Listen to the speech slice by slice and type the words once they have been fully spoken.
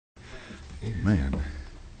Amen.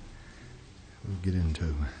 We'll get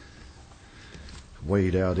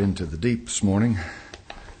wade out into the deep this morning.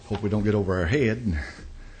 Hope we don't get over our head and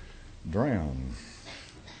drown.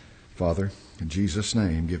 Father, in Jesus'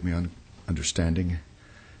 name, give me understanding,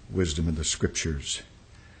 wisdom in the Scriptures.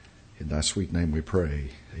 In thy sweet name we pray.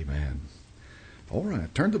 Amen. All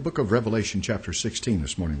right, turn to the book of Revelation chapter 16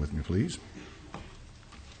 this morning with me, please.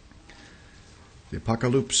 The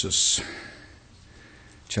Apocalypse,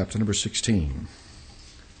 chapter number 16.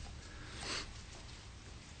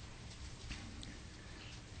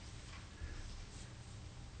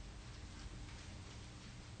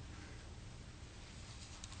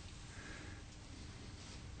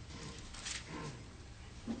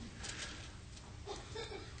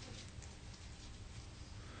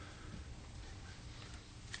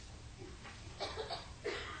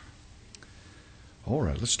 All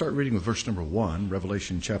right, let's start reading with verse number 1,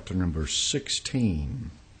 Revelation chapter number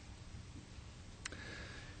 16.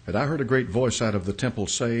 And I heard a great voice out of the temple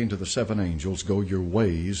saying to the seven angels, Go your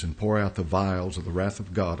ways, and pour out the vials of the wrath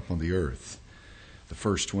of God upon the earth. The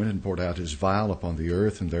first went and poured out his vial upon the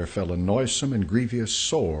earth, and there fell a noisome and grievous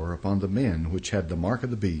sore upon the men which had the mark of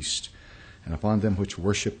the beast, and upon them which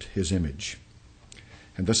worshipped his image.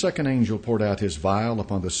 And the second angel poured out his vial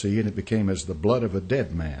upon the sea, and it became as the blood of a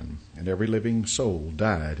dead man, and every living soul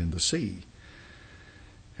died in the sea.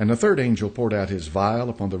 And the third angel poured out his vial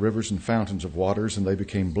upon the rivers and fountains of waters, and they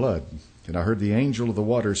became blood. And I heard the angel of the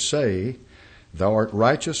waters say, Thou art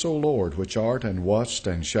righteous, O Lord, which art and wast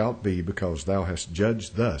and shalt be, because thou hast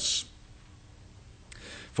judged thus.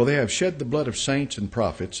 For they have shed the blood of saints and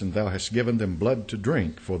prophets, and thou hast given them blood to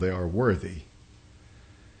drink, for they are worthy.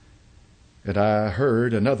 And I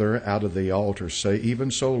heard another out of the altar say, Even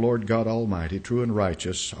so, Lord God Almighty, true and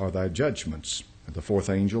righteous are thy judgments. And the fourth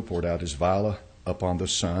angel poured out his vial upon the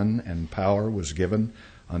sun, and power was given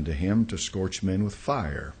unto him to scorch men with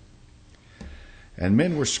fire. And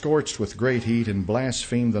men were scorched with great heat, and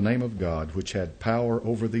blasphemed the name of God, which had power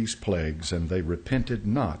over these plagues, and they repented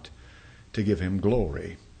not to give him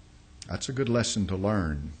glory. That's a good lesson to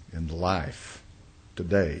learn in life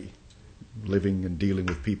today, living and dealing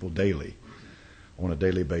with people daily. On a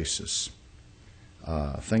daily basis.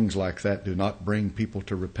 Things like that do not bring people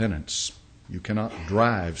to repentance. You cannot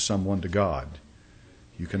drive someone to God.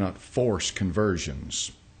 You cannot force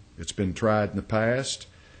conversions. It's been tried in the past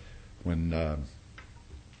when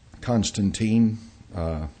Constantine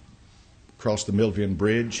crossed the Milvian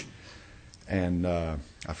Bridge, and I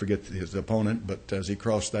forget his opponent, but as he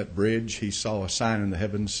crossed that bridge, he saw a sign in the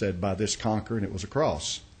heavens said, By this conquer, and it was a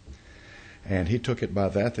cross. And he took it by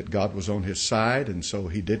that God was on his side, and so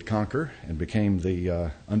he did conquer and became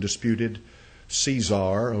the undisputed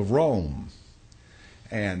Caesar of Rome.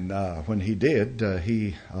 And when he did,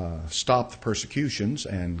 he stopped the persecutions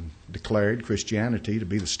and declared Christianity to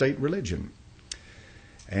be the state religion.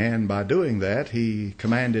 And by doing that, he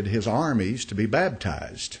commanded his armies to be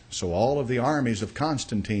baptized. So all of the armies of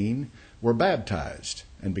Constantine were baptized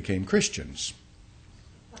and became Christians.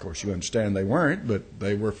 Of course, you understand they weren't, but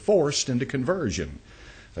they were forced into conversion.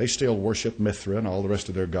 They still worship Mithra and all the rest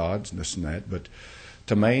of their gods and this and that, but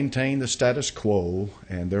to maintain the status quo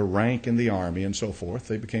and their rank in the army and so forth,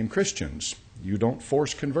 they became Christians. You don't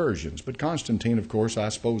force conversions. But Constantine, of course, I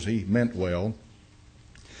suppose he meant well.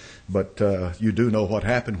 But you do know what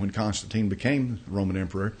happened when Constantine became Roman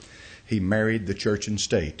emperor. He married the church and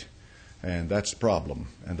state. And that's the problem.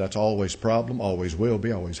 And that's always a problem, always will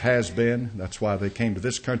be, always has been. That's why they came to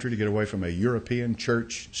this country, to get away from a European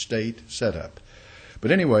church-state setup.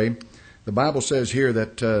 But anyway, the Bible says here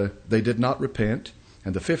that they did not repent.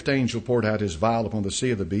 And the fifth angel poured out his vial upon the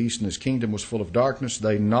sea of the beast, and his kingdom was full of darkness.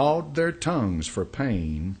 They gnawed their tongues for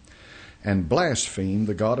pain, and blasphemed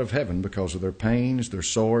the God of heaven because of their pains, their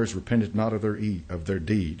sores, repented not of their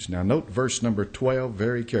deeds. Now note verse number 12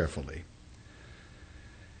 very carefully.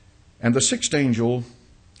 And the sixth angel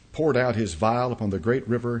poured out his vial upon the great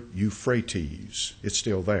river Euphrates. It's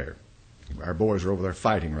still there. Our boys are over there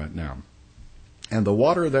fighting right now. And the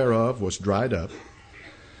water thereof was dried up,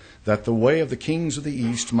 that the way of the kings of the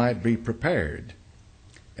east might be prepared.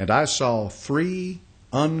 And I saw 3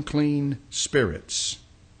 unclean spirits,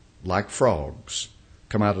 like frogs,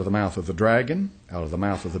 come out of the mouth of the dragon, out of the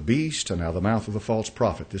mouth of the beast, and out of the mouth of the false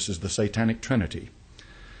prophet. This is the satanic trinity.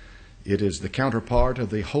 It is the counterpart of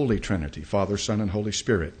the Holy Trinity, Father, Son, and Holy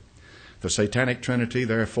Spirit. The satanic trinity,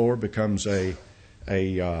 therefore, becomes to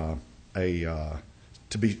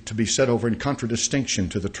be set over in contradistinction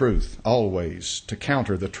to the truth, always to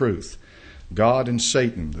counter the truth. God and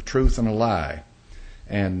Satan, the truth and a lie.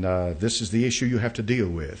 And this is the issue you have to deal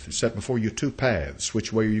with. It's set before you 2 paths.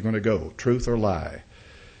 Which way are you going to go, truth or lie?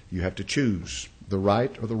 You have to choose the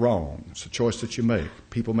right or the wrong. It's a choice that you make.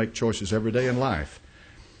 People make choices every day in life.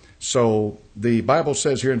 So the Bible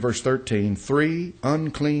says here in verse 13, 3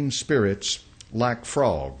 unclean spirits like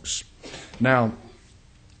frogs. Now,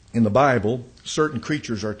 in the Bible, certain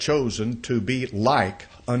creatures are chosen to be like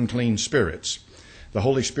unclean spirits. The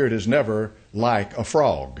Holy Spirit is never like a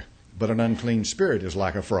frog, but an unclean spirit is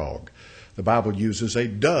like a frog. The Bible uses a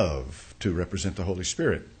dove to represent the Holy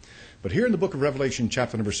Spirit. But here in the book of Revelation,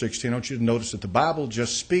 chapter number 16, I want you to notice that the Bible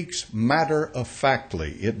just speaks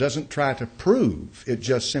matter-of-factly. It doesn't try to prove. It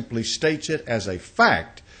just simply states it as a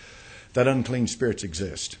fact that unclean spirits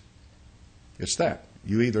exist. It's that.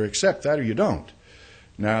 You either accept that or you don't.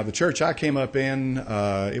 Now, the church I came up in,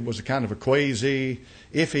 it was a kind of a quasi,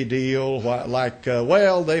 iffy deal. Like,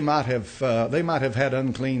 well, they might have had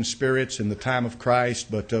unclean spirits in the time of Christ,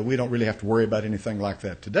 but we don't really have to worry about anything like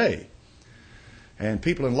that today. And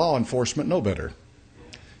people in law enforcement know better.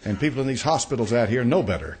 And people in these hospitals out here know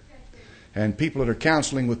better. And people that are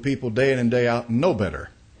counseling with people day in and day out know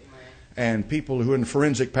better. And people who are in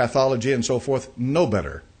forensic pathology and so forth know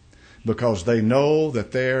better. Because they know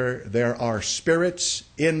that there are spirits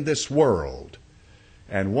in this world.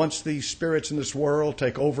 And once these spirits in this world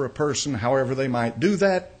take over a person, however they might do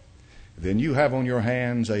that, then you have on your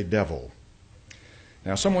hands a devil.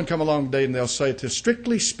 Now, someone come along today and they'll say, to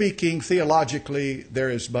strictly speaking, theologically, there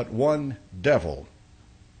is but one devil.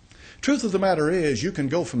 Truth of the matter is, you can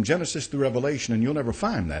go from Genesis to Revelation and you'll never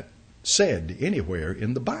find that said anywhere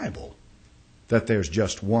in the Bible, that there's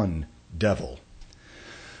just one devil.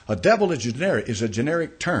 A devil is a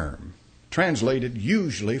generic term, translated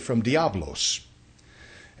usually from diablos.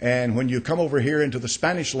 And when you come over here into the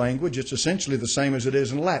Spanish language, it's essentially the same as it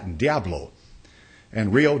is in Latin, diablo.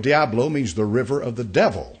 And Rio Diablo means the river of the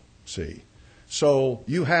devil, see. So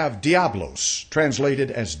you have diablos, translated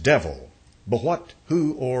as devil. But what,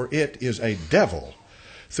 who, or it is a devil?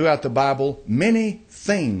 Throughout the Bible, many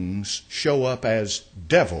things show up as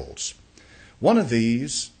devils. One of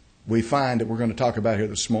these we find that we're going to talk about here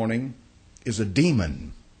this morning is a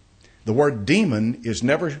demon. The word demon is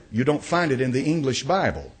never, you don't find it in the English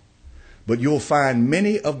Bible. But you'll find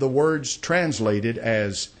many of the words translated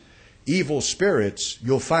as evil spirits,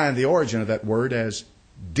 you'll find the origin of that word as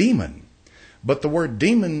demon. But the word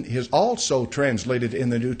demon is also translated in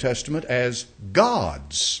the New Testament as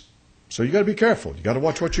gods. So you've got to be careful. You've got to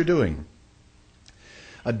watch what you're doing.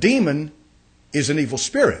 A demon is an evil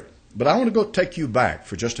spirit. But I want to go take you back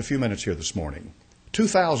for just a few minutes here this morning,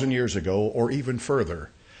 2,000 years ago or even further,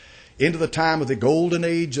 into the time of the golden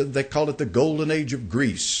age, they call it the golden age of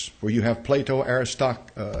Greece, where you have Plato,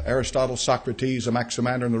 Aristotle, Socrates,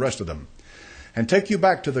 Anaximander, and the rest of them. And take you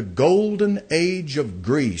back to the golden age of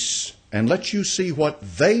Greece and let you see what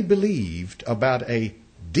they believed about a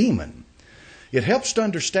demon. It helps to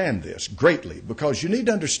understand this greatly, because you need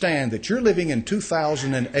to understand that you're living in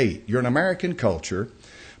 2008. You're an American culture.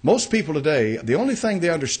 Most people today, the only thing they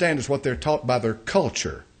understand is what they're taught by their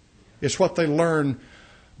culture. It's what they learn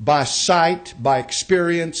by sight, by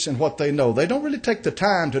experience, and what they know. They don't really take the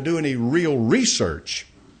time to do any real research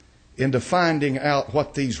into finding out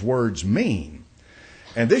what these words mean.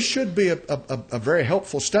 And this should be a very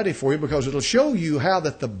helpful study for you, because it'll show you how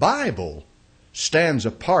that the Bible stands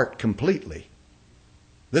apart completely.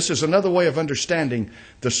 This is another way of understanding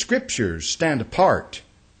the Scriptures stand apart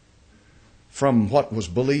from what was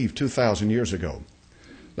believed 2,000 years ago.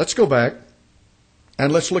 Let's go back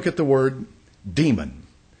and let's look at the word demon.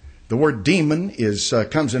 The word demon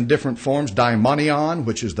comes in different forms. Daimonion,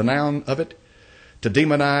 which is the noun of it. To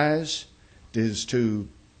demonize is to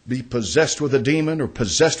be possessed with a demon or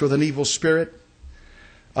possessed with an evil spirit.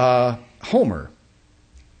 Homer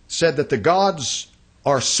said that the gods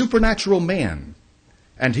are supernatural men.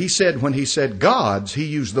 And he said, when he said gods, he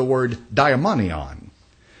used the word daimonion.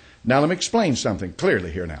 Now let me explain something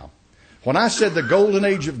clearly here now. When I said the golden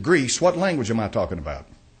age of Greece, what language am I talking about?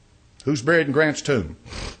 Who's buried in Grant's tomb?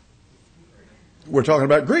 We're talking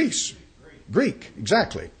about Greece. Greek,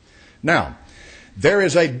 exactly. Now,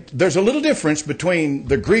 there's a little difference between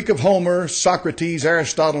the Greek of Homer, Socrates,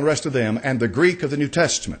 Aristotle, and the rest of them, and the Greek of the New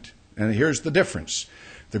Testament. And here's the difference.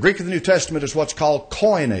 The Greek of the New Testament is what's called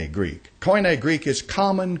Koine Greek. Koine Greek is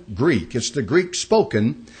common Greek. It's the Greek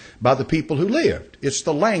spoken by the people who lived. It's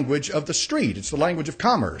the language of the street. It's the language of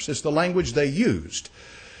commerce. It's the language they used.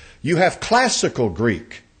 You have classical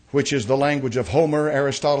Greek, which is the language of Homer,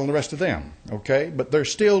 Aristotle, and the rest of them. Okay? But they're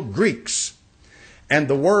still Greeks. And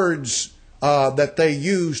the words that they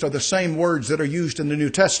used are the same words that are used in the New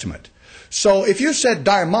Testament. So if you said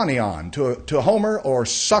daimonion to Homer or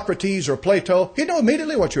Socrates or Plato, he'd know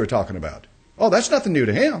immediately what you were talking about. Oh, that's nothing new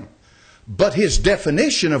to him. but his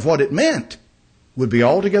definition of what it meant would be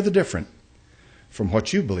altogether different from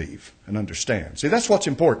what you believe and understand. See, that's what's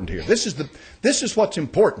important here. This is what's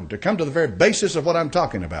important, to come to the very basis of what I'm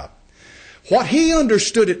talking about. What he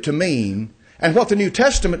understood it to mean and what the New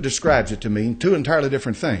Testament describes it to mean, two entirely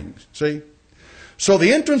different things. See? So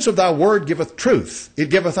the entrance of thy word giveth truth. It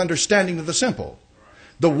giveth understanding to the simple.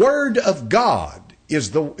 The word of God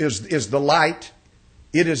is the light.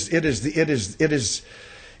 It is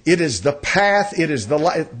the path. It is the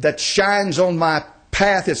light that shines on my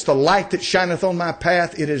path. It's the light that shineth on my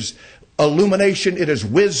path. It is illumination. It is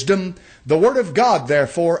wisdom. The Word of God,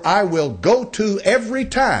 therefore, I will go to every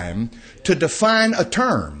time to define a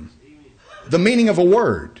term, the meaning of a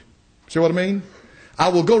word. See what I mean? I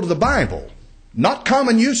will go to the Bible, not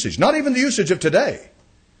common usage, not even the usage of today.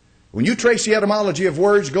 When you trace the etymology of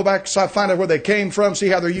words, go back, find out where they came from, see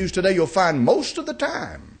how they're used today, you'll find most of the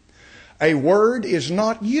time a word is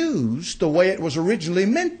not used the way it was originally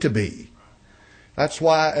meant to be. That's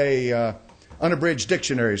why a unabridged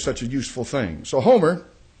dictionary is such a useful thing. So Homer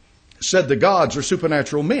said the gods are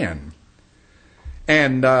supernatural men.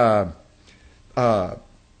 And to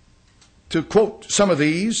quote some of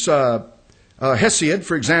these, Hesiod,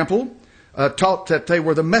 for example, taught that they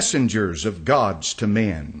were the messengers of gods to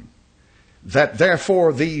men. That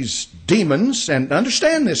therefore these demons, and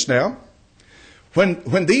understand this now,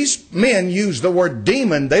 when these men use the word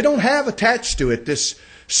demon, they don't have attached to it this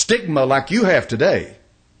stigma like you have today.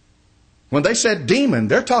 When they said demon,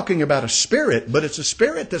 they're talking about a spirit, but it's a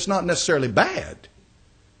spirit that's not necessarily bad.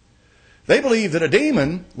 They believed that a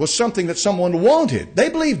demon was something that someone wanted. They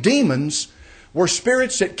believed demons were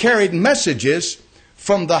spirits that carried messages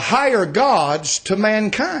from the higher gods to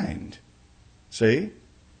mankind. See?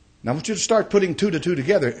 Now I want you to start putting two and two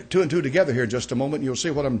together here in just a moment,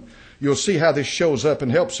 and you'll see how this shows up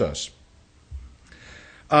and helps us.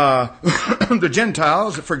 The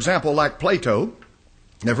Gentiles, for example, like Plato,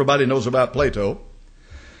 everybody knows about Plato.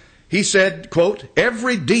 He said, quote,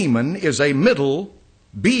 every demon is a middle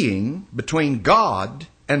being between God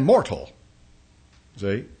and mortal.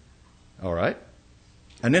 See? All right.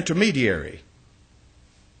 An intermediary.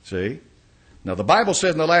 See? Now the Bible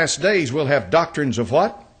said in the last days we'll have doctrines of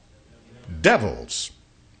what? Devils.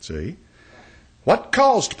 See? What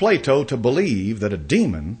caused Plato to believe that a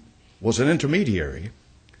demon was an intermediary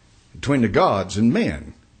between the gods and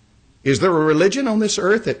men? Is there a religion on this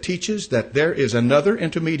earth that teaches that there is another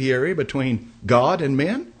intermediary between God and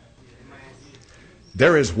men?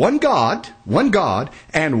 There is one God,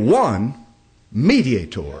 and one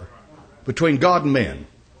mediator between God and men.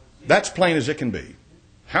 That's plain as it can be.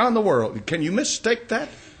 How in the world can you mistake that?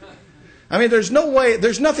 I mean, there's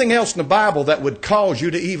nothing else in the Bible that would cause you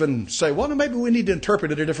to even say, well, maybe we need to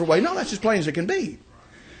interpret it a different way. No, that's as plain as it can be.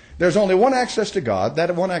 There's only one access to God.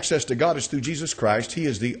 That one access to God is through Jesus Christ. He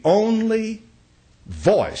is the only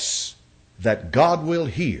voice that God will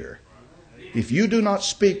hear. If you do not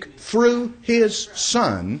speak through His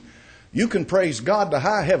Son, you can praise God to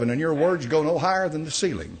high heaven and your words go no higher than the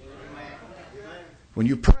ceiling. When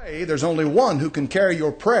you pray, there's only one who can carry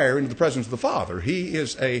your prayer into the presence of the Father. He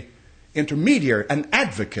is an intermediary, an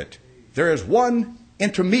advocate. There is one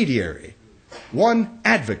intermediary, one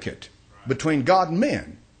advocate between God and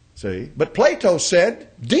men. See? But Plato said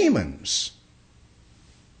demons.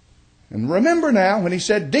 And remember now, when he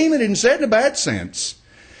said demon, he didn't say it in a bad sense.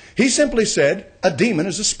 He simply said a demon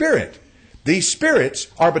is a spirit. These spirits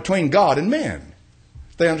are between God and men.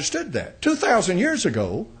 They understood that. 2,000 years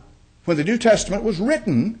ago, when the New Testament was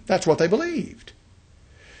written, that's what they believed.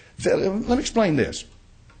 Let me explain this.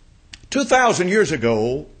 2,000 years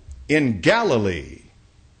ago, in Galilee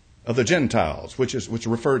of the Gentiles, which is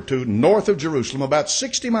referred to north of Jerusalem, about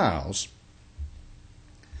 60 miles,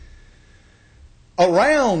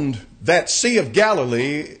 around that Sea of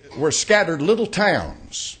Galilee were scattered little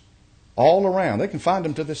towns all around. They can find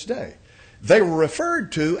them to this day. They were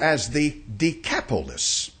referred to as the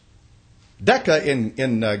Decapolis. Deca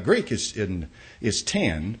in Greek is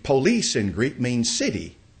 10. Polis in Greek means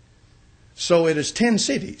city. So it is 10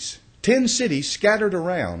 cities. 10 cities scattered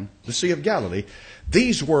around the Sea of Galilee.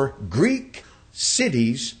 These were Greek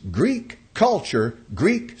cities, Greek culture,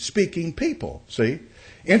 Greek-speaking people. See?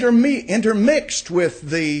 Intermixed with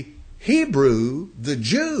the Hebrew, the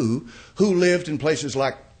Jew, who lived in places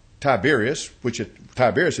like Tiberias,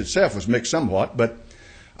 Tiberias itself was mixed somewhat, but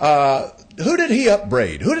who did he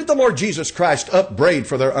upbraid? Who did the Lord Jesus Christ upbraid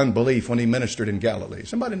for their unbelief when he ministered in Galilee?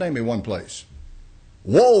 Somebody name me one place.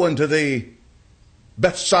 Woe unto thee,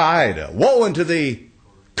 Bethsaida. Woe unto thee,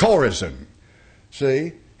 Chorazin.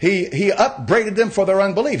 See? He upbraided them for their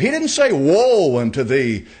unbelief. He didn't say, woe unto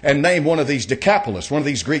thee, and name one of these Decapolis, one of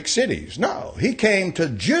these Greek cities. No, he came to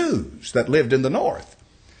Jews that lived in the north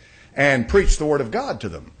and preached the word of God to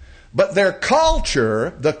them. But their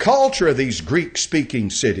culture, the culture of these Greek-speaking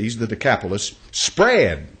cities, the Decapolis,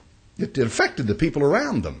 spread. It affected the people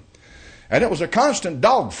around them. And it was a constant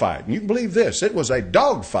dogfight. And you can believe this. It was a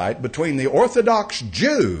dogfight between the Orthodox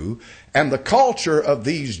Jew and the culture of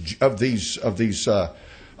these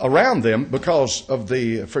around them, because of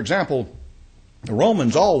for example, the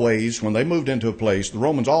Romans always, when they moved into a place, the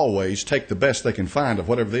Romans always take the best they can find of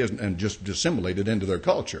whatever it is and just assimilate it into their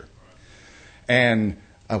culture. And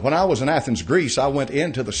when I was in Athens, Greece, I went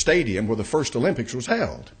into the stadium where the first Olympics was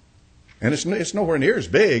held. And it's nowhere near as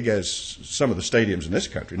big as some of the stadiums in this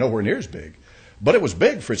country, nowhere near as big. But it was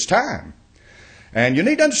big for its time. And you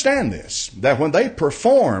need to understand this, that when they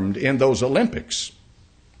performed in those Olympics,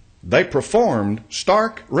 they performed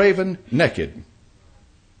stark, raven, naked.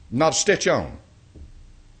 Not a stitch on.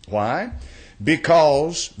 Why?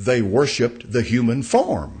 Because they worshiped the human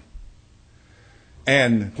form.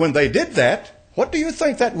 And when they did that, what do you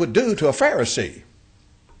think that would do to a Pharisee?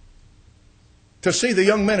 To see the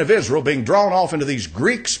young men of Israel being drawn off into these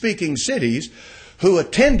Greek-speaking cities who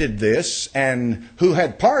attended this and who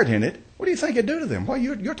had part in it, what do you think it'd do to them? Well,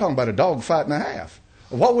 you're talking about a dog fight and a half.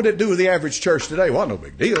 What would it do to the average church today? Well, no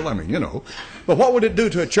big deal. I mean, you know. But what would it do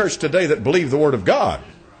to a church today that believed the Word of God?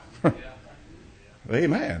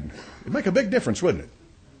 Amen. It'd make a big difference, wouldn't it?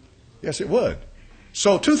 Yes, it would.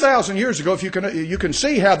 So 2,000 years ago, if you can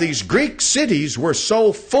see how these Greek cities were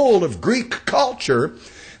so full of Greek culture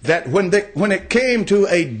that when it came to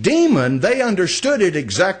a demon, they understood it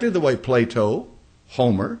exactly the way Plato,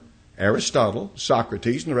 Homer, Aristotle,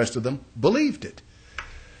 Socrates, and the rest of them believed it.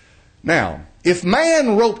 Now, if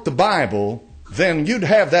man wrote the Bible, then you'd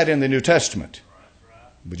have that in the New Testament.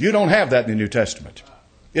 But you don't have that in the New Testament.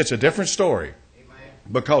 It's a different story.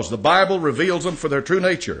 Because the Bible reveals them for their true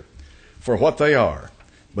nature, for what they are.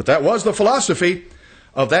 But that was the philosophy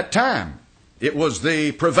of that time. It was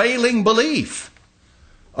the prevailing belief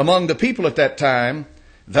among the people at that time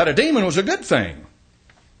that a demon was a good thing.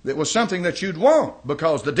 It was something that you'd want,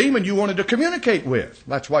 because the demon you wanted to communicate with.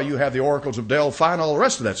 That's why you have the oracles of Delphi and all the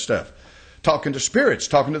rest of that stuff. Talking to spirits,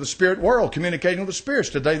 talking to the spirit world, communicating with the spirits.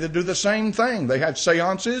 Today they do the same thing. They have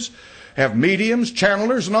seances, have mediums,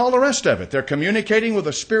 channelers, and all the rest of it. They're communicating with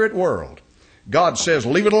the spirit world. God says,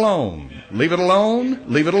 leave it alone. Leave it alone.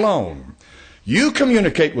 Leave it alone. You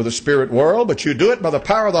communicate with the spirit world, but you do it by the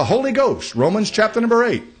power of the Holy Ghost. Romans chapter number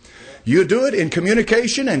 8. You do it in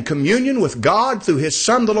communication and communion with God through His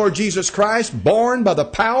Son, the Lord Jesus Christ, born by the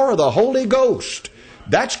power of the Holy Ghost.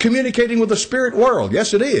 That's communicating with the spirit world.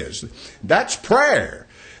 Yes, it is. That's prayer.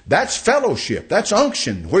 That's fellowship. That's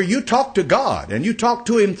unction, where you talk to God and you talk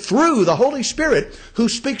to Him through the Holy Spirit, who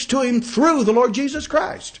speaks to him through the Lord Jesus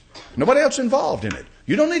Christ. Nobody else involved in it.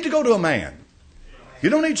 You don't need to go to a man. You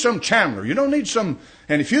don't need some channeler. You don't need some...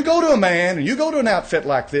 And if you go to a man and you go to an outfit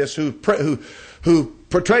like this who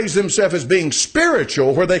portrays themselves as being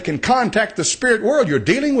spiritual, where they can contact the spirit world, you're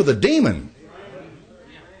dealing with a demon.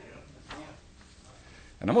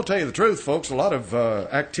 And I'm going to tell you the truth, folks. A lot of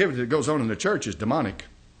activity that goes on in the church is demonic.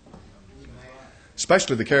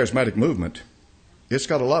 Especially the charismatic movement. It's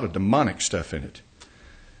got a lot of demonic stuff in it.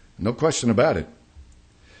 No question about it.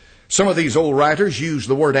 Some of these old writers use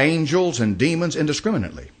the word angels and demons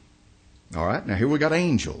indiscriminately. All right, now here we got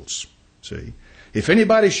angels. See, if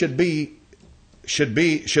anybody should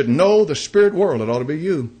know the spirit world, it ought to be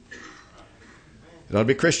you. It ought to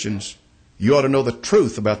be Christians. You ought to know the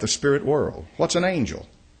truth about the spirit world. What's an angel?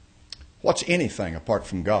 What's anything apart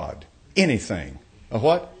from God? Anything. A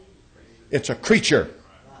what? It's a creature.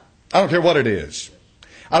 I don't care what it is.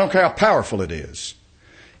 I don't care how powerful it is.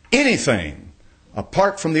 Anything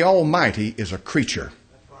apart from the Almighty is a creature.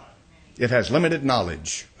 It has limited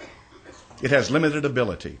knowledge. It has limited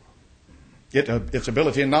ability. Its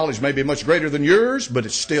ability and knowledge may be much greater than yours, but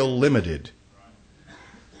it's still limited.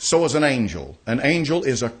 So is an angel. An angel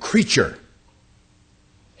is a creature.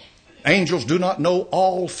 Angels do not know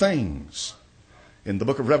all things. In the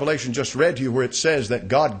book of Revelation, just read to you where it says that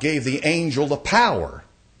God gave the angel the power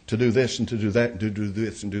to do this and to do that and to do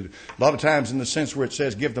this and do that. A lot of times in the sense where it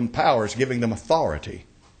says give them power, it's giving them authority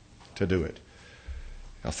to do it.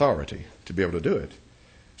 Authority to be able to do it.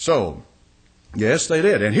 So, yes, they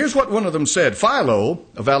did. And here's what one of them said. Philo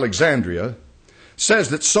of Alexandria says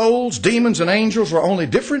that souls, demons, and angels are only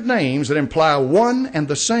different names that imply one and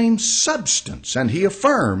the same substance. And he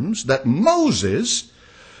affirms that Moses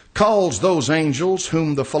calls those angels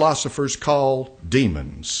whom the philosophers call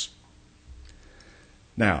demons.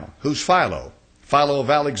 Now, who's Philo? Philo of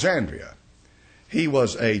Alexandria. He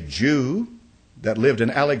was a Jew that lived in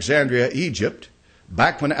Alexandria, Egypt,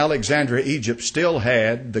 back when Alexandria, Egypt still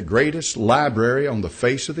had the greatest library on the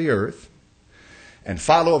face of the earth. And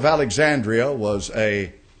Philo of Alexandria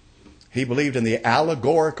he believed in the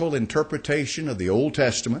allegorical interpretation of the Old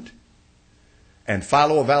Testament. And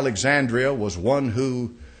Philo of Alexandria was one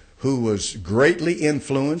who was greatly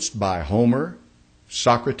influenced by Homer,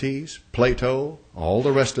 Socrates, Plato, all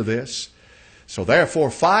the rest of this. So therefore,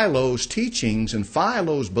 Philo's teachings and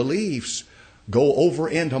Philo's beliefs go over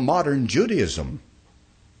into modern Judaism.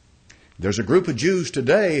 There's a group of Jews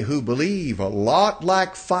today who believe a lot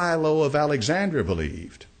like Philo of Alexandria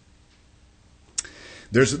believed.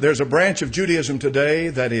 There's a branch of Judaism today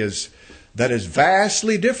that is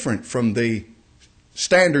vastly different from the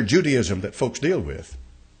standard Judaism that folks deal with.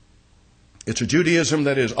 It's a Judaism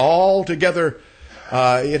that is altogether.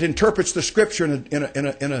 It interprets the Scripture in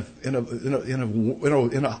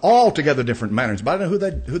a altogether different manner. But I don't know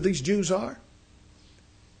who these Jews are.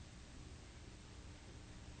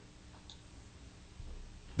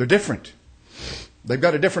 They're different. They've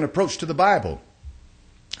got a different approach to the Bible,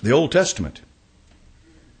 the Old Testament.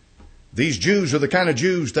 These Jews are the kind of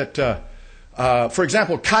Jews that, for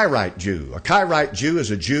example, Karaite Jew. A Karaite Jew is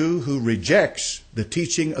a Jew who rejects the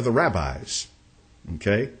teaching of the rabbis.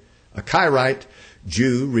 Okay? A Karaite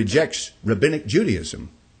Jew rejects rabbinic Judaism.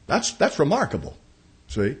 That's remarkable.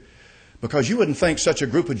 See? Because you wouldn't think such a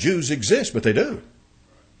group of Jews exists, but they do.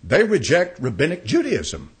 They reject rabbinic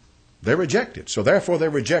Judaism. They reject it. So therefore they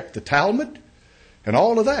reject the Talmud and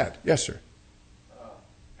all of that. Yes, sir. Out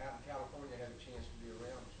in California, I had a chance to be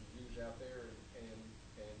around some Jews out there, and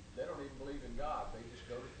they don't even believe in God. They just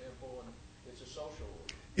go to temple, and it's a social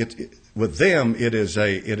order. With them, it is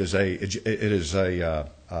a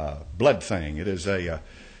blood thing. It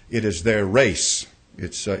is their race.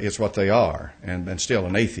 It's what they are, and still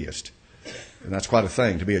an atheist. And that's quite a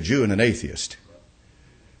thing to be a Jew and an atheist.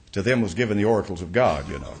 To them was given the oracles of God,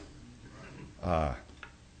 you know.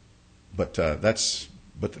 But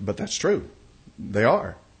that's true. They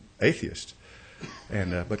are atheists,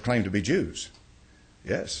 but claim to be Jews.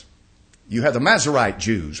 Yes, you have the Masorite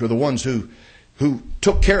Jews, who are the ones who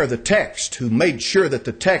took care of the text, who made sure that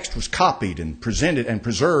the text was copied and presented and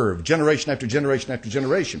preserved generation after generation after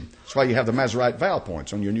generation. That's why you have the Masorite vowel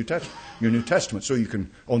points on your New Testament, so you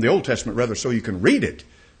can, on the Old Testament rather, so you can read it.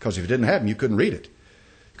 Because if you didn't have them, you couldn't read it.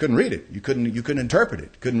 Couldn't read it. You couldn't interpret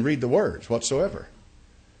it. Couldn't read the words whatsoever.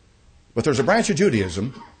 But there's a branch of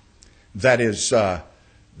Judaism that is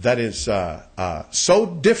so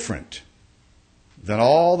different than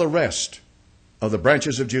all the rest of the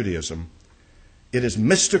branches of Judaism. It is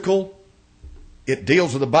mystical. It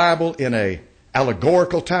deals with the Bible in a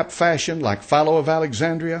allegorical type fashion, like Philo of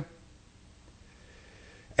Alexandria.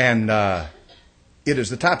 And it is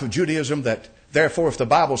the type of Judaism that, therefore, if the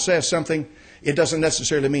Bible says something, it doesn't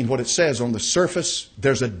necessarily mean what it says on the surface.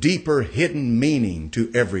 There's a deeper hidden meaning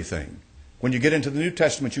to everything. When you get into the New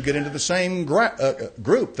Testament, you get into the same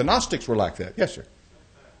group. The Gnostics were like that. Yes, sir.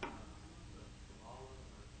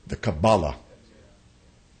 The Kabbalah.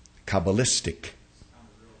 Kabbalistic.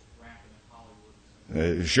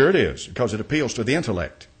 Sure it is, because it appeals to the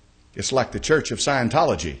intellect. It's like the Church of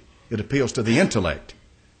Scientology. It appeals to the intellect,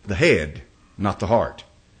 the head, not the heart.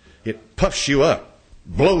 It puffs you up,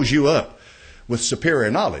 blows you up with superior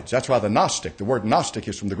knowledge. That's why the word Gnostic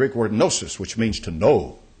is from the Greek word gnosis, which means to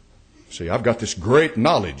know. See, I've got this great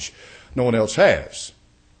knowledge no one else has.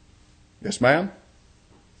 Yes, ma'am?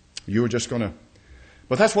 You were just going to...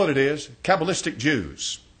 But that's what it is. Kabbalistic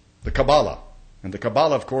Jews. The Kabbalah. And the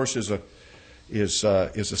Kabbalah, of course, is a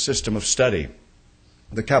system of study.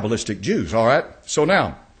 The Kabbalistic Jews. All right? So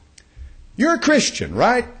now, you're a Christian,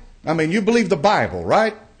 right? I mean, you believe the Bible,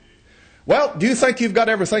 right? Well, do you think you've got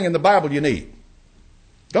everything in the Bible you need?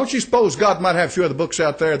 Don't you suppose God might have a few other books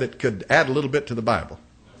out there that could add a little bit to the Bible?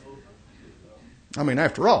 I mean,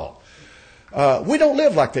 after all, we don't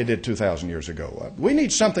live like they did 2,000 years ago. We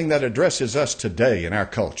need something that addresses us today in our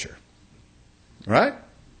culture. Right?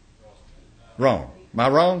 Wrong. Am I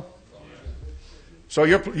wrong? So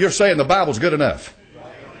you're saying the Bible's good enough?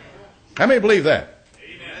 How many believe that?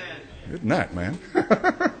 Good night, man.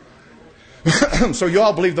 So you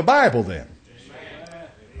all believe the Bible then?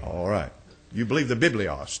 All right. You believe the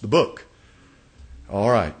Biblios, the book. All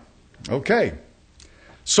right. Okay.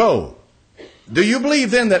 So, do you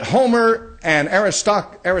believe then that Homer and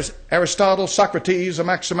Aristotle, Socrates,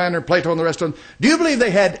 Anaximander, Plato, and the rest of them, do you believe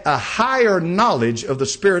they had a higher knowledge of the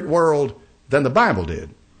spirit world than the Bible did?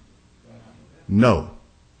 No.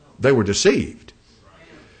 They were deceived.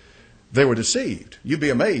 They were deceived. You'd be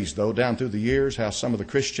amazed, though, down through the years, how some of the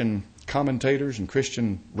Christian commentators and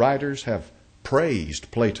Christian writers have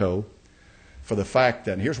praised Plato for the fact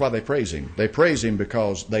that, and here's why they praise him. They praise him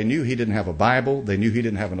because they knew he didn't have a Bible. They knew he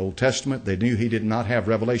didn't have an Old Testament. They knew he did not have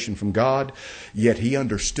revelation from God. Yet he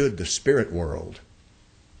understood the spirit world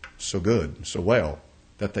so good, so well,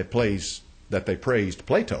 that they praised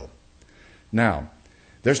Plato. Now,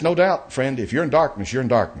 there's no doubt, friend, if you're in darkness, you're in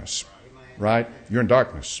darkness. Right? You're in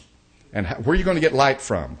darkness. And where are you going to get light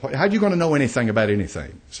from? How are you going to know anything about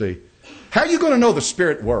anything? See? How are you going to know the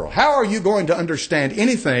spirit world? How are you going to understand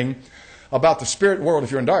anything about the spirit world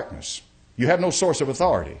if you're in darkness? You have no source of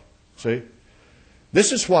authority. See?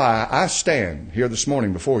 This is why I stand here this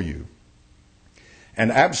morning before you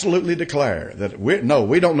and absolutely declare that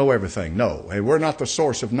we don't know everything. No. Hey, we're not the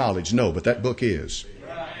source of knowledge. No, but that book is.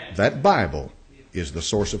 That Bible is the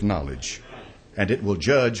source of knowledge. And it will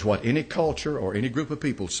judge what any culture or any group of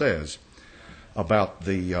people says about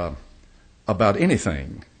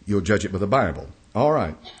anything. You'll judge it with the Bible. All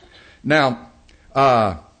right. Now,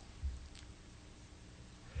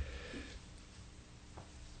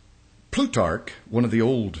 Plutarch, one of the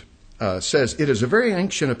old, says, "It is a very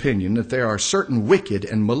ancient opinion that there are certain wicked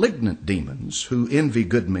and malignant demons who envy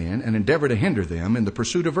good men and endeavor to hinder them in the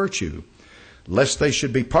pursuit of virtue, lest they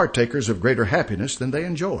should be partakers of greater happiness than they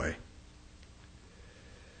enjoy."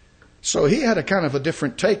 So he had a kind of a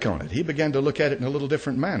different take on it. He began to look at it in a little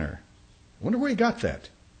different manner. I wonder where he got that.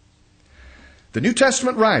 The New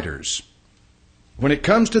Testament writers, when it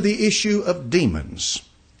comes to the issue of demons,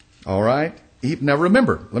 all right? Now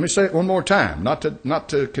remember, let me say it one more time, not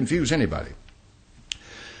to confuse anybody.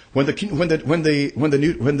 When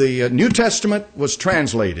the New Testament was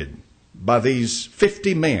translated by these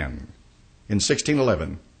 50 men in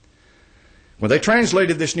 1611, when they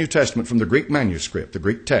translated this New Testament from the Greek manuscript, the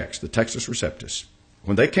Greek text, the Textus Receptus,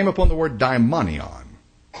 when they came upon the word daimonion,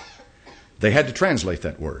 they had to translate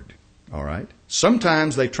that word. All right?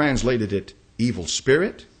 Sometimes they translated it evil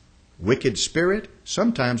spirit, wicked spirit.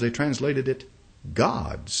 Sometimes they translated it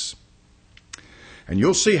gods. And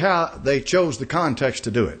you'll see how they chose the context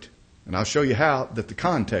to do it. And I'll show you how that the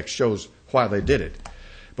context shows why they did it.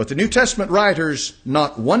 But the New Testament writers,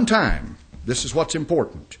 not one time, this is what's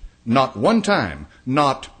important, not one time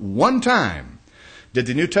did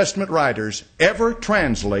the New Testament writers ever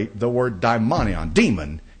translate the word daimonion,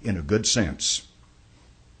 demon, in a good sense.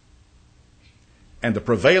 And the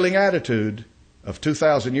prevailing attitude of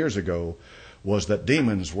 2,000 years ago was that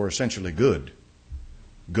demons were essentially good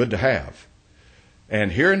to have.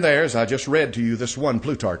 And here and there, as I just read to you, this one,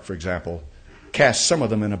 Plutarch, for example, casts some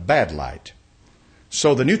of them in a bad light.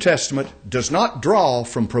 So the New Testament does not draw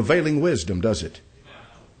from prevailing wisdom, does it?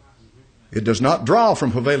 It does not draw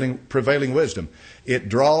from prevailing wisdom. It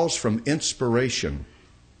draws from inspiration.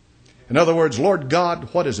 In other words, Lord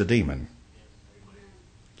God, what is a demon?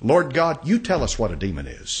 Lord God, you tell us what a demon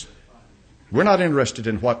is. We're not interested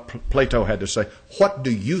in what Plato had to say. What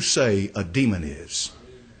do you say a demon is?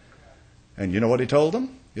 And you know what he told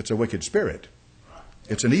them? It's a wicked spirit.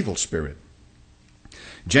 It's an evil spirit.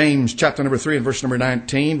 James chapter number 3 and verse number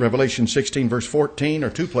 19, Revelation 16 verse 14 are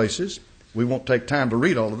two places. We won't take time to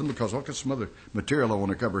read all of them because I've got some other material I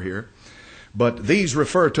want to cover here. But these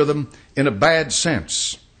refer to them in a bad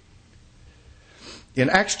sense. In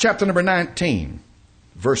Acts chapter number 19,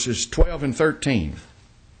 verses 12 and 13.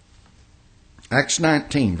 Acts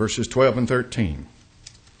 19, verses 12 and 13.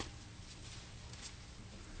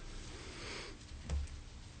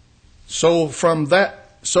 So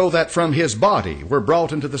that from his body were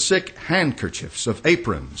brought into the sick handkerchiefs of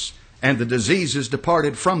aprons, and the diseases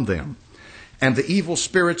departed from them, and the evil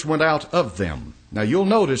spirits went out of them. Now you'll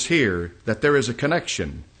notice here that there is a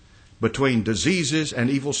connection between diseases and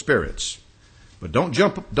evil spirits. But don't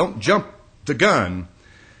jump the gun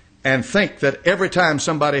and think that every time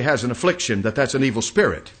somebody has an affliction that that's an evil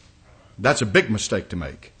spirit. That's a big mistake to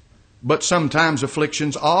make. But sometimes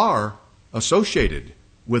afflictions are associated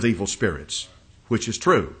with evil spirits, which is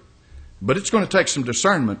true. But it's going to take some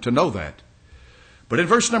discernment to know that. But in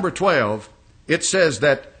verse number 12, it says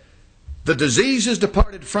that the diseases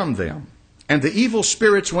departed from them, and the evil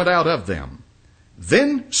spirits went out of them.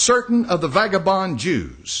 Then certain of the vagabond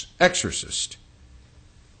Jews, exorcists,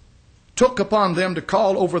 took upon them to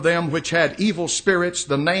call over them which had evil spirits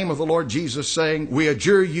the name of the Lord Jesus, saying, We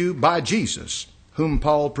adjure you by Jesus, whom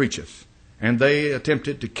Paul preacheth. And they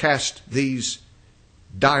attempted to cast these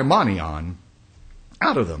daimonion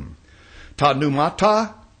out of them. Ta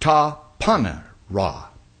pneumata, ta panera.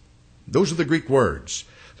 Those are the Greek words.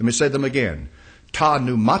 Let me say them again. Ta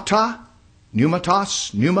pneumata,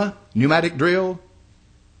 pneumatos, pneuma, pneumatic drill.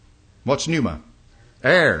 What's pneuma?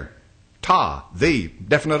 Air. Ta, the,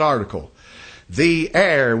 definite article. The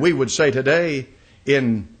air, we would say today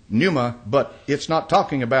in pneuma, but it's not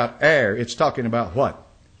talking about air. It's talking about what?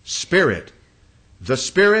 Spirit. The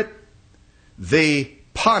Spirit, the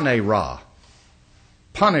panera.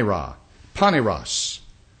 Panera. Paneros.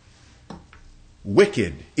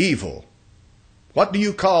 Wicked, evil. What do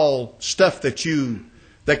you call stuff that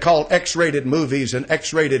they call X-rated movies and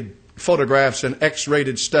X-rated photographs and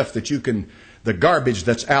X-rated stuff that you can, the garbage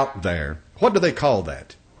that's out there? What do they call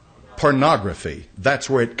that? Pornography. That's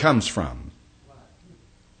where it comes from.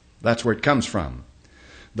 That's where it comes from.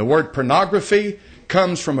 The word pornography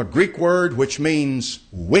comes from a Greek word which means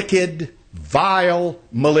wicked, vile,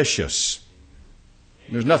 malicious.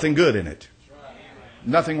 There's nothing good in it.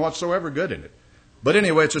 Nothing whatsoever good in it. But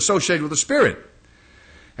anyway, it's associated with the Spirit.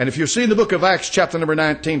 And if you see in the book of Acts, chapter number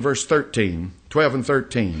 19, verse 13, 12 and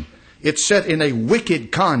 13, it's set in a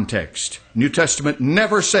wicked context. New Testament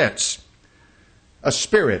never sets a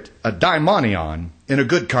spirit, a daimonion, in a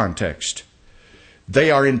good context.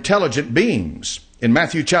 They are intelligent beings. In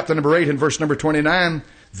Matthew chapter number 8 and verse number 29,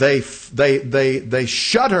 they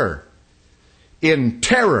shudder in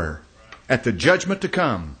terror at the judgment to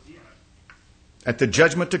come. At the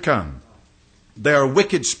judgment to come. They are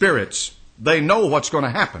wicked spirits. They know what's going to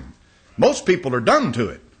happen. Most people are dumb to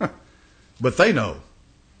it. But they know.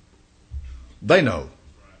 They know.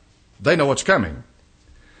 They know what's coming.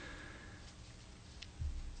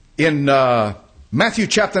 In Matthew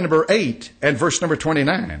chapter number 8 and verse number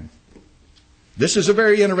 29, this is a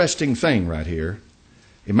very interesting thing right here.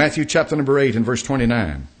 In Matthew chapter number 8 and verse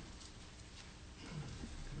 29.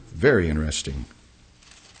 Very interesting.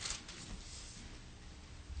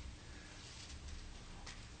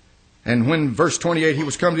 And when, verse 28, he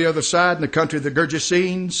was come to the other side in the country of the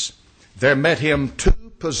Gergesenes, there met him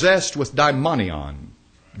two possessed with daimonion,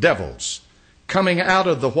 devils, coming out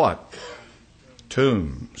of the what?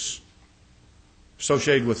 Tombs.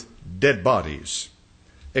 Associated with dead bodies.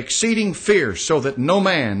 Exceeding fierce, so that no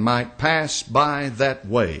man might pass by that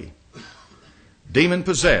way. Demon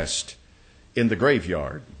possessed in the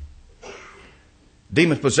graveyard.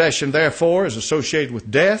 Demon possession, therefore, is associated with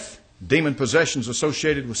death. Demon possession is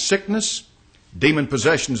associated with sickness. Demon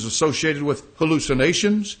possession is associated with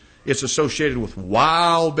hallucinations. It's associated with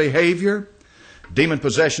wild behavior. Demon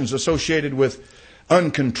possession is associated with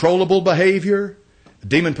uncontrollable behavior.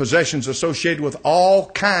 Demon possession is associated with all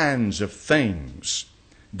kinds of things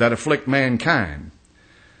that afflict mankind.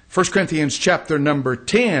 1 Corinthians chapter number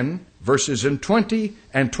 10, verses in 20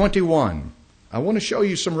 and 21. I want to show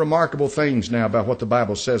you some remarkable things now about what the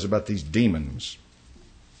Bible says about these demons.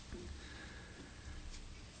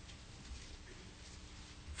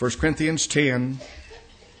 1 Corinthians 10,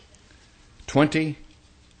 20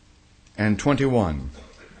 and 21.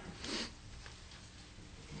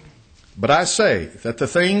 But I say that the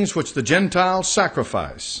things which the Gentiles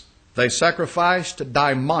sacrifice, they sacrifice to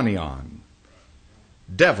daimonion,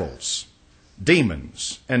 devils,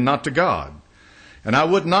 demons, and not to God. And I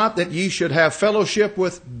would not that ye should have fellowship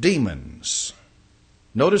with demons.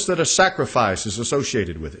 Notice that a sacrifice is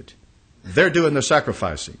associated with it. They're doing the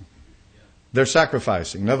sacrificing. They're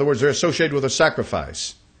sacrificing. In other words, they're associated with a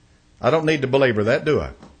sacrifice. I don't need to belabor that, do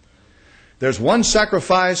I? There's one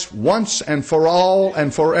sacrifice once and for all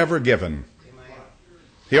and forever given.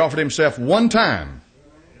 He offered himself one time,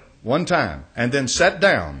 and then sat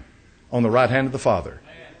down on the right hand of the Father.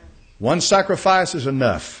 One sacrifice is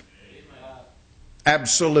enough.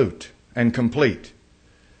 Absolute and complete.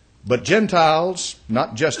 But Gentiles,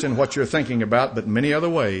 not just in what you're thinking about, but in many other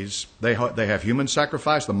ways, they have human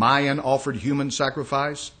sacrifice. The Mayan offered human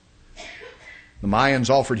sacrifice. The Mayans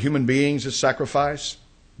offered human beings as sacrifice.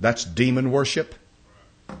 That's demon worship.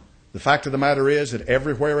 The fact of the matter is that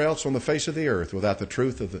everywhere else on the face of the earth, without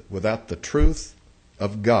the truth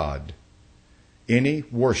of God, any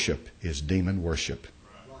worship is demon worship.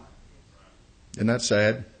 Isn't that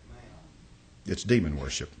sad? It's demon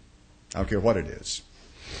worship. I don't care what it is.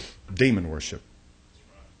 Demon worship.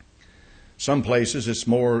 Some places it's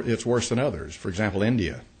worse than others. For example,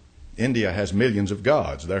 India. India has millions of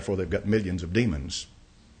gods, therefore they've got millions of demons.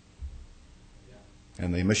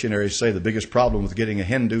 And the missionaries say the biggest problem with getting a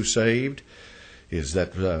Hindu saved is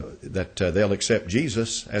that they'll accept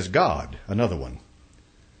Jesus as God, another one,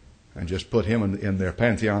 and just put him in their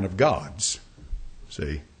pantheon of gods.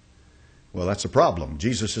 See? Well, that's a problem.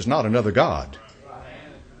 Jesus is not another God.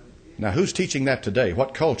 Now, who's teaching that today?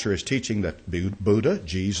 What culture is teaching that Buddha,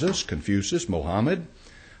 Jesus, Confucius, Mohammed,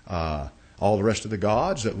 all the rest of the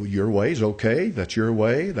gods, that your way is okay, that's your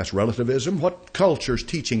way, that's relativism? What culture is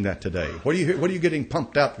teaching that today? What are you getting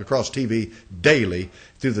pumped out across TV daily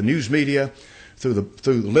through the news media, through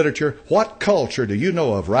the literature, what culture do you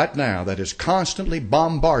know of right now that is constantly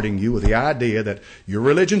bombarding you with the idea that your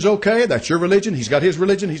religion's okay, that's your religion, he's got his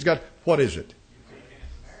religion, he's got, what is it?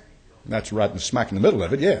 That's right smack in the middle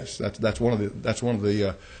of it, yes. That's one of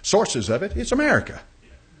the sources of it. It's America.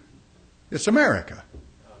 It's America.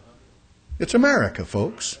 It's America,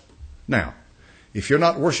 folks. Now, if you're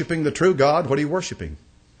not worshiping the true God, what are you worshiping?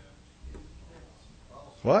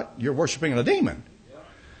 What? You're worshiping a demon.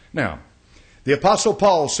 Now, the Apostle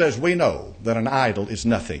Paul says we know that an idol is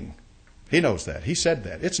nothing. He knows that. He said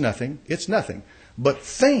that. It's nothing. It's nothing. But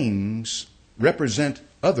things represent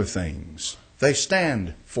other things. They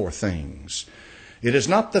stand for things. It is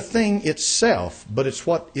not the thing itself, but it's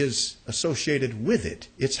what is associated with it.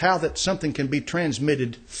 It's how that something can be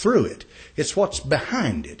transmitted through it. It's what's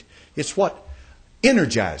behind it. It's what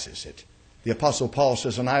energizes it. The Apostle Paul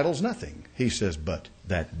says an idol's nothing. He says, but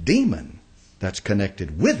that demon that's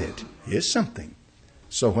connected with it is something.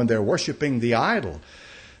 So when they're worshiping the idol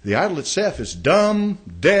itself is dumb,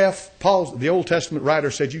 deaf. The Old Testament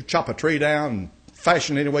writer said you chop a tree down and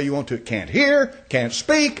fashion it any way you want to. It can't hear, can't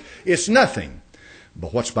speak. It's nothing.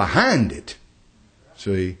 But what's behind it?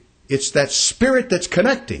 See, it's that spirit that's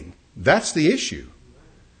connecting. That's the issue.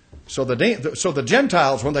 So the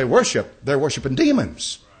Gentiles, when they worship, they're worshiping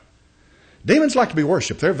demons. Demons like to be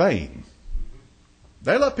worshipped. They're vain.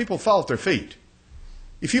 They let people fall at their feet.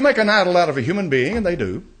 If you make an idol out of a human being, and they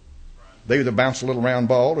do, they either bounce a little round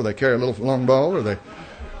ball, or they carry a little long ball, or they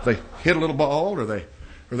hit a little ball, or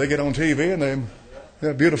they get on TV and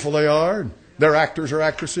they're beautiful they are. And they're actors or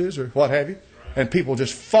actresses or what have you. And people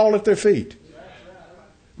just fall at their feet.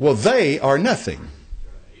 Well, they are nothing.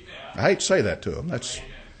 I hate to say that to them. I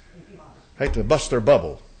hate to bust their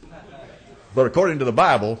bubble. But according to the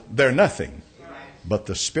Bible, they're nothing. But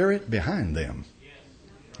the spirit behind them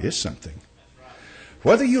is something.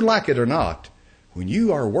 Whether you like it or not, when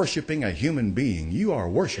you are worshiping a human being, you are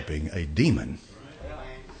worshiping a demon.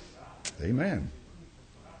 Amen.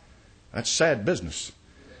 That's sad business.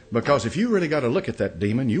 Because if you really got to look at that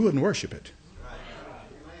demon, you wouldn't worship it.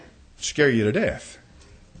 It'd scare you to death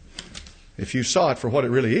if you saw it for what it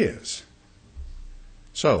really is.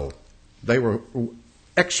 So, they were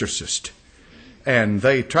exorcists. And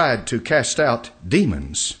they tried to cast out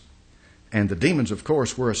demons. And the demons, of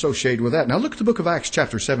course, were associated with that. Now look at the book of Acts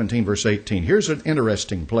chapter 17, verse 18. Here's an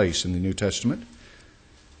interesting place in the New Testament.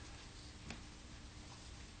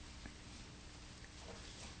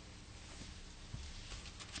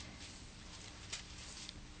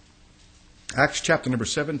 Acts chapter number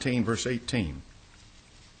 17, verse 18.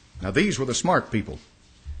 Now these were the smart people.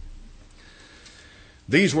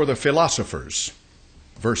 These were the philosophers.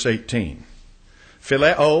 Verse 18.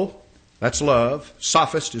 Phileo, that's love.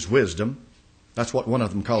 Sophist is wisdom. That's what one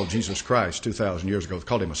of them called Jesus Christ 2,000 years ago. They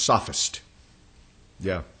called him a sophist.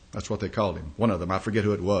 Yeah, that's what they called him. One of them, I forget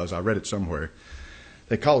who it was. I read it somewhere.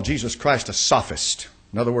 They called Jesus Christ a sophist.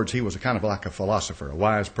 In other words, he was a kind of like a philosopher, a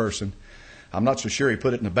wise person. I'm not so sure he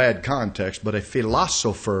put it in a bad context, but a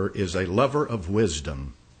philosopher is a lover of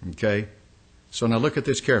wisdom. Okay? So now look at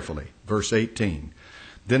this carefully. Verse 18.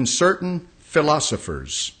 Then certain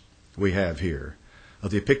philosophers we have here, of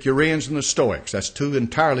the Epicureans and the Stoics. That's two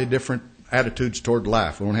entirely different attitudes toward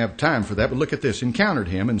life. We don't have time for that, but look at this. Encountered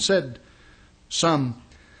him and said, some,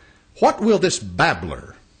 what will this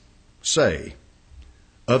babbler say?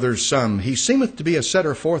 Others, some, he seemeth to be a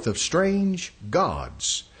setter forth of strange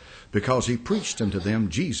gods, because he preached unto them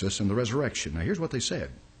Jesus and the resurrection. Now here's what they said.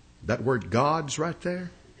 That word gods right there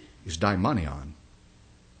is daimonion.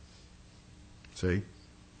 See?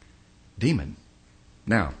 Demon.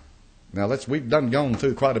 Now we've gone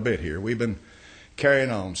through quite a bit here. We've been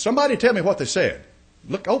carrying on. Somebody tell me what they said.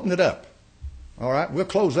 Look, open it up. All right, we'll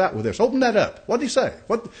close out with this. Open that up. What did he say?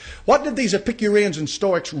 What did these Epicureans and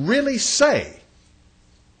Stoics really say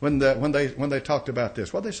when they talked about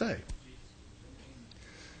this? What did they say?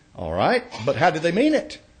 All right, but how did they mean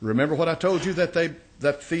it? Remember what I told you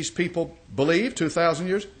that these people believed 2,000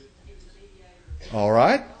 years? All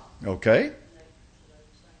right, okay.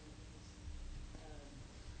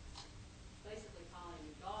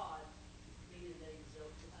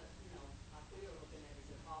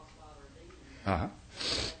 Uh-huh.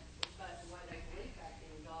 But the way they believed back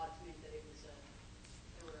then, God meant that it was there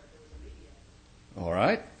was a mediator. All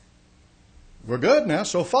right. We're good now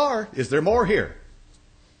so far. Is there more here?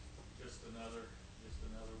 Just another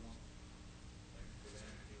one. For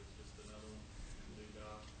them, it was just another one. New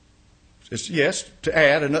God. It's, yes, to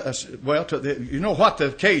add, you know what the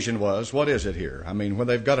occasion was. What is it here? I mean, when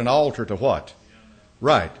they've got an altar to what?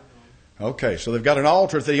 Right. Okay, so they've got an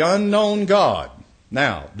altar to the unknown God.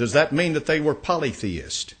 Now, does that mean that they were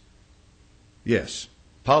polytheist? Yes.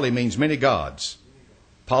 Poly means many gods.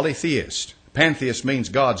 Polytheist. Pantheist means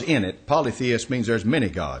God's in it. Polytheist means there's many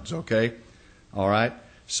gods, okay? All right?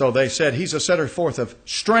 So they said he's a setter forth of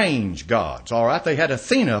strange gods, all right? They had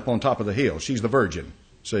Athena up on top of the hill. She's the virgin,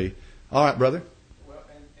 see? All right, brother? Well,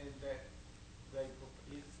 and that they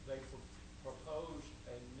proposed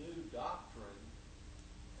a new doctrine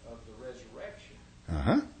of the resurrection.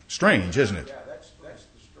 Uh-huh. Strange, isn't it? Yeah, that's to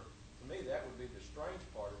me that would be the strange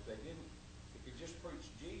part. If you just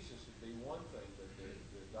preached Jesus, it'd be one thing, but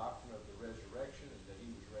the doctrine of the resurrection and that he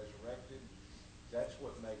was resurrected, that's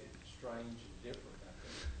what made it strange and different, I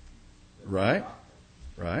think. Right.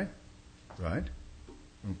 Right.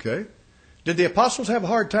 Okay. Did the apostles have a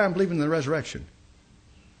hard time believing in the resurrection?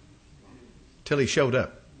 Till he showed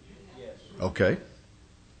up. Yes. Okay.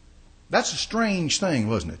 That's a strange thing,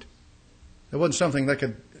 wasn't it? It wasn't something they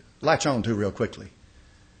could latch on to real quickly.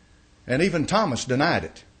 And even Thomas denied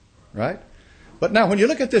it. Right? But now when you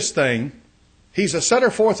look at this thing, he's a setter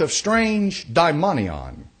forth of strange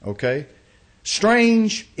daimonion. Okay?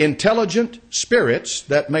 Strange, intelligent spirits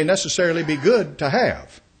that may necessarily be good to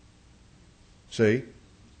have. See?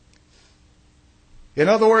 In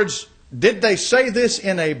other words, did they say this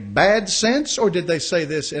in a bad sense, or did they say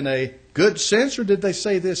this in a good sense, or did they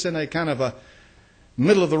say this in a kind of a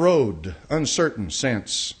middle of the road, uncertain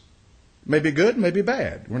sense? Maybe good, maybe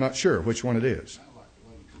bad. We're not sure which one it is.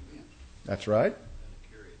 That's right.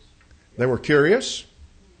 They were curious.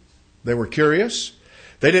 They were curious.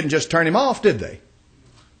 They didn't just turn him off, did they?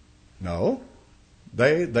 No.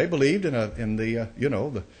 They believed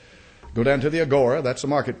go down to the Agora, that's the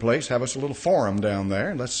marketplace, have us a little forum down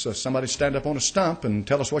there, and let's somebody stand up on a stump and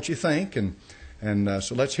tell us what you think, and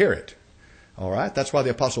so let's hear it. All right? That's why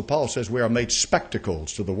the Apostle Paul says we are made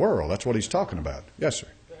spectacles to the world. That's what he's talking about. Yes, sir.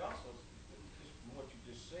 They also, just from what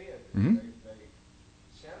you just said, Mm-hmm. they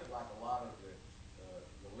sounded like a lot of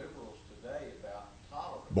the liberals today about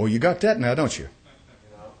tolerance. Boy, you got that now, don't you?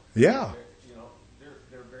 You know? Yeah.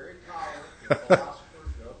 They're very tolerant. They're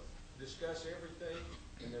philosophers. They'll discuss everything,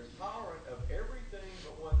 and they're tolerant of everything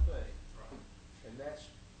but one thing. And that's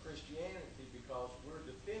Christianity, because we're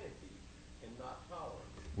definitive and not tolerant.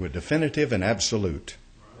 We're definitive and absolute.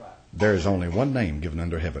 Right. There is only one name given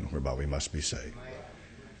under heaven whereby we must be saved.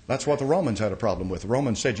 That's what the Romans had a problem with. The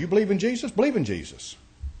Romans said, you believe in Jesus? Believe in Jesus.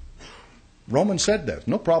 Romans said that.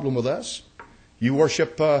 No problem with us. You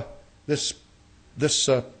worship this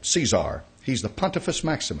Caesar. He's the Pontifex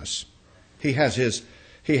Maximus. He has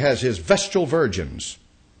his vestal virgins.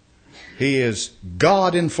 He is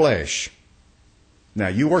God in flesh. Now,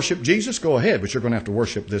 you worship Jesus? Go ahead, but you're going to have to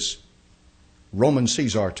worship this Roman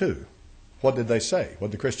Caesar too. What did they say?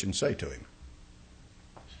 What did the Christians say to him?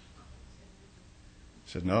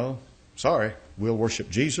 He said, no, sorry, we'll worship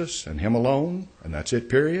Jesus and him alone, and that's it,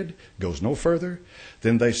 period. Goes no further.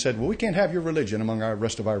 Then they said, well, we can't have your religion among our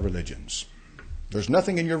rest of our religions. There's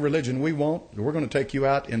nothing in your religion we want. We're going to take you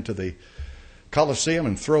out into the Colosseum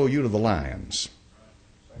and throw you to the lions.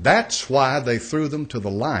 That's why they threw them to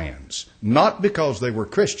the lions. Not because they were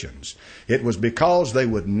Christians. It was because they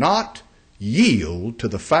would not yield to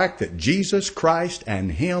the fact that Jesus Christ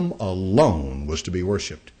and him alone was to be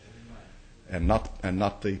worshipped. And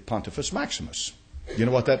not the Pontifex Maximus. You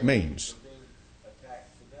know what that means?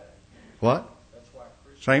 What?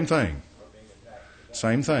 Same thing.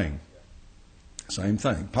 Same thing. Same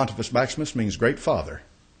thing. Pontifex Maximus means great father.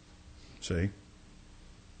 See?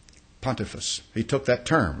 Pontifex. He took that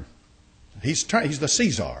term. He's the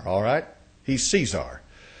Caesar, all right? He's Caesar.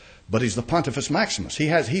 But he's the Pontifex Maximus.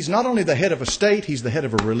 He's not only the head of a state, he's the head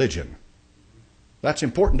of a religion. That's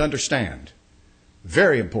important to understand.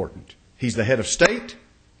 Very important. He's the head of state.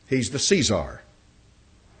 He's the Caesar.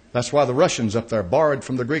 That's why the Russians up there borrowed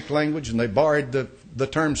from the Greek language, and they borrowed the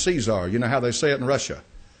term Caesar. You know how they say it in Russia?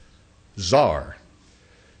 Tsar.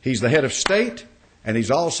 He's the head of state, and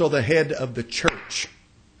he's also the head of the church.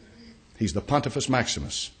 He's the Pontifex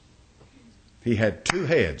Maximus. He had two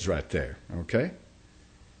heads right there, okay?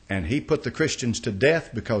 And he put the Christians to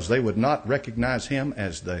death because they would not recognize him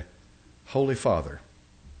as the Holy Father.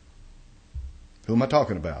 Who am I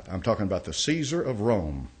talking about? I'm talking about the Caesar of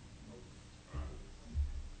Rome.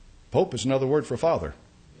 Pope is another word for father.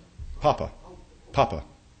 Papa. Papa.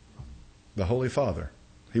 The Holy Father.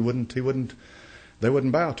 They wouldn't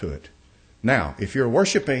bow to it. Now, if you're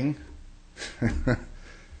worshiping the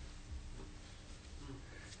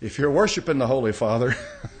Holy Father,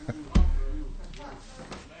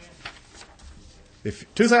 if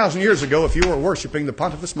 2,000 years ago, if you were worshiping the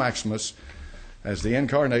Pontifex Maximus as the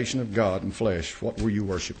incarnation of God in flesh, what were you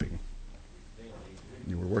worshiping?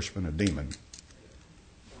 You were worshiping a demon.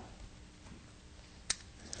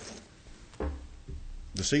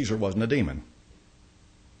 The Caesar wasn't a demon.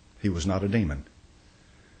 He was not a demon.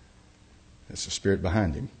 It's the spirit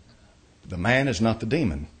behind him. The man is not the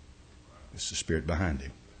demon. It's the spirit behind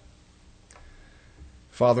him.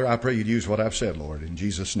 Father, I pray you'd use what I've said, Lord, in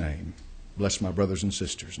Jesus' name. Bless my brothers and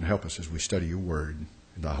sisters and help us as we study your word.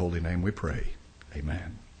 In thy holy name we pray.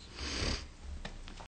 Amen.